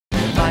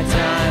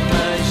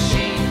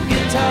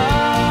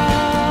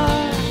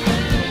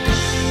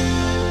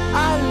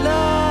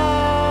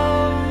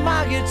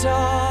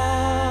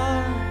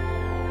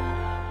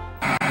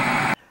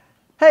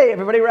Hey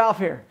everybody, Ralph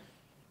here.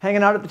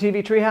 Hanging out at the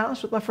TV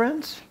Treehouse with my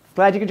friends.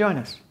 Glad you could join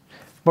us.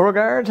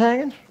 Beauregard's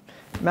hanging.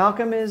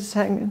 Malcolm is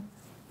hanging.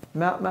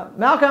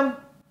 Malcolm!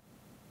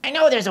 I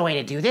know there's a way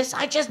to do this.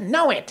 I just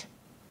know it.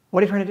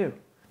 What are you trying to do?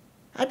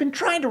 I've been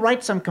trying to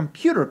write some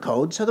computer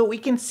code so that we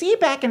can see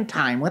back in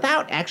time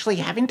without actually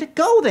having to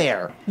go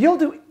there. You'll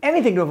do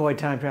anything to avoid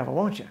time travel,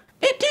 won't you?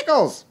 It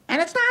tickles,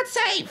 and it's not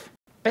safe.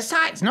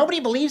 Besides,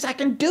 nobody believes I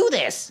can do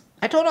this.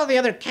 I told all the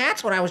other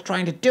cats what I was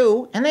trying to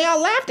do, and they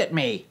all laughed at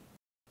me.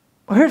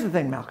 Well, here's the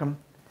thing, Malcolm.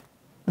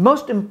 The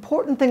most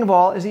important thing of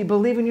all is that you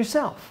believe in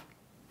yourself.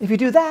 If you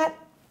do that,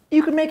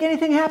 you can make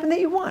anything happen that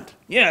you want.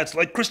 Yeah, it's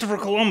like Christopher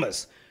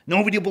Columbus.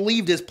 Nobody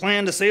believed his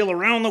plan to sail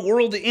around the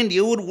world to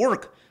India would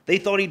work. They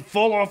thought he'd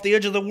fall off the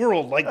edge of the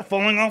world like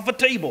falling off a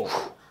table.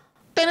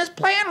 Then his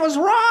plan was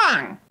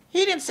wrong.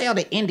 He didn't sail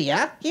to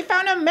India. He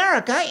found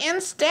America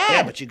instead.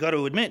 Yeah, but you got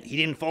to admit, he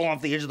didn't fall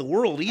off the edge of the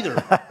world either.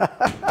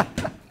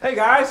 Hey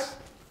guys.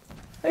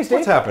 Hey, Steve.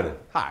 What's happening?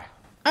 Hi.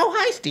 Oh,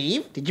 hi,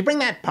 Steve. Did you bring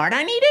that part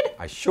I needed?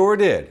 I sure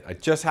did. I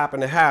just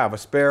happen to have a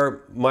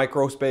spare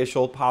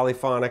microspatial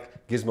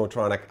polyphonic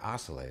gizmotronic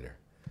oscillator.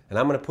 And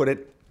I'm going to put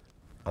it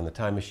on the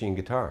Time Machine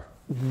guitar.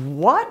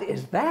 What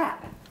is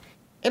that?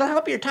 It'll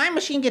help your time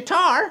machine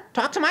guitar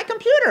talk to my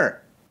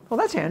computer. Well,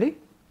 that's handy.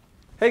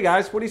 Hey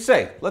guys, what do you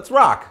say? Let's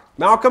rock.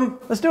 Malcolm?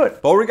 Let's do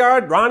it.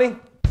 Beauregard? Ronnie?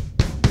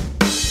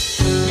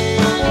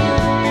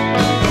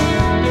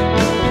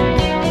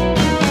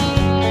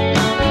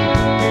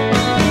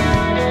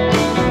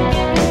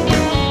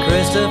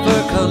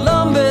 Christopher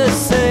Columbus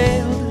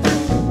sailed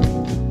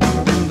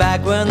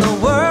back when the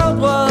world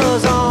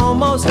was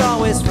almost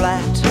always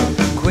flat.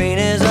 Queen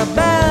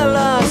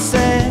Isabella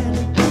said,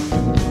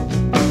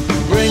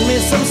 bring me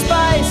some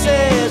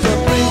spices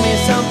or bring me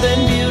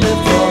something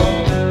beautiful.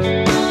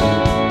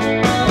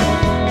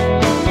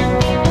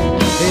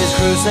 His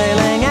crew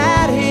sailing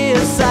at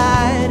his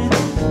side,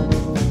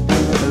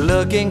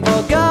 looking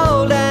for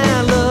gold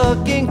and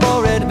looking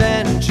for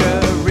adventure,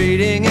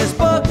 reading his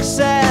books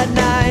at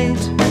night.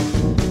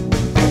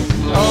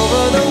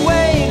 Over the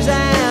waves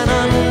and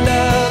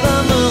under the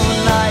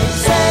moonlight,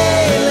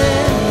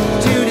 sailing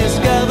to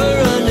discover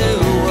a new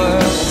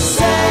world,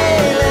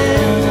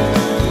 sailing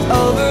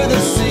over the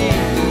sea,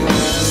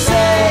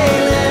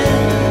 sailing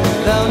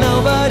though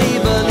nobody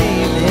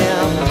believed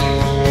him.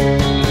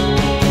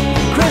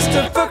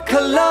 Christopher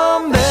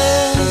Columbus.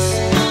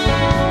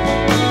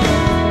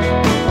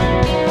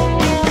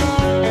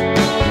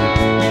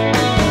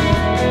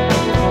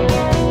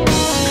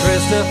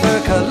 Christopher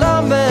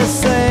Columbus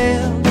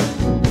sailed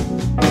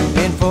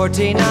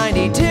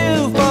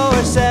 1492 for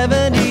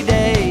 70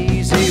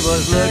 days. He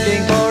was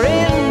looking for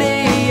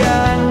India.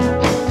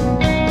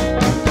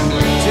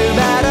 Too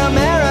bad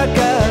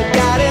America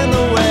got in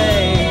the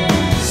way.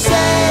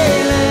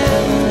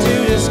 Sailing to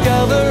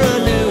discover a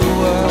new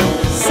world,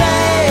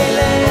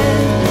 sailing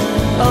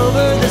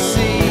over the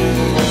sea,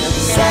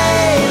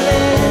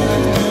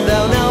 sailing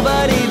though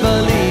nobody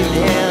believed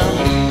him.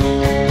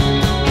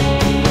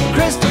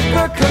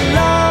 Christopher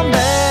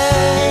Columbus.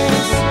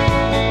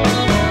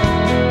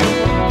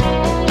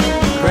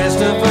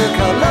 Christopher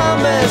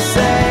Columbus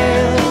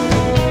sailed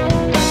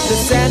to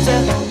Santa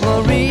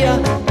Maria,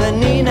 the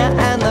Nina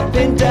and the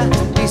Pinta.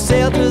 He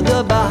sailed to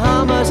the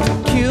Bahamas,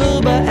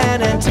 Cuba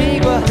and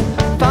Antigua,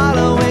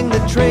 following the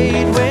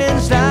trade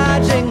winds,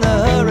 dodging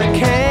the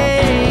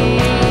hurricanes.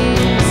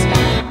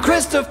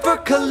 Christopher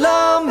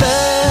Columbus.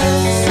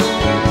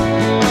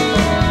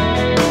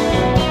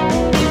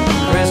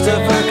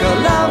 Christopher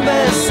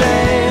Columbus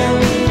sailed.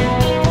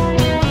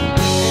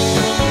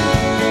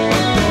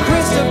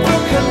 Christopher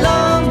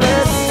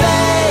Columbus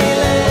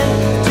sailing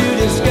to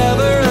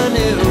discover a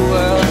new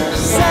world,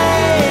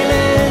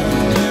 sailing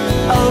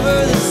over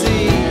the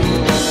sea,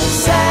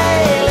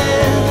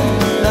 sailing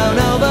though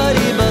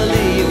nobody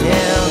believed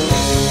him.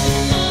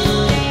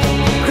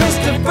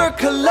 Christopher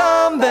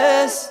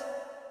Columbus.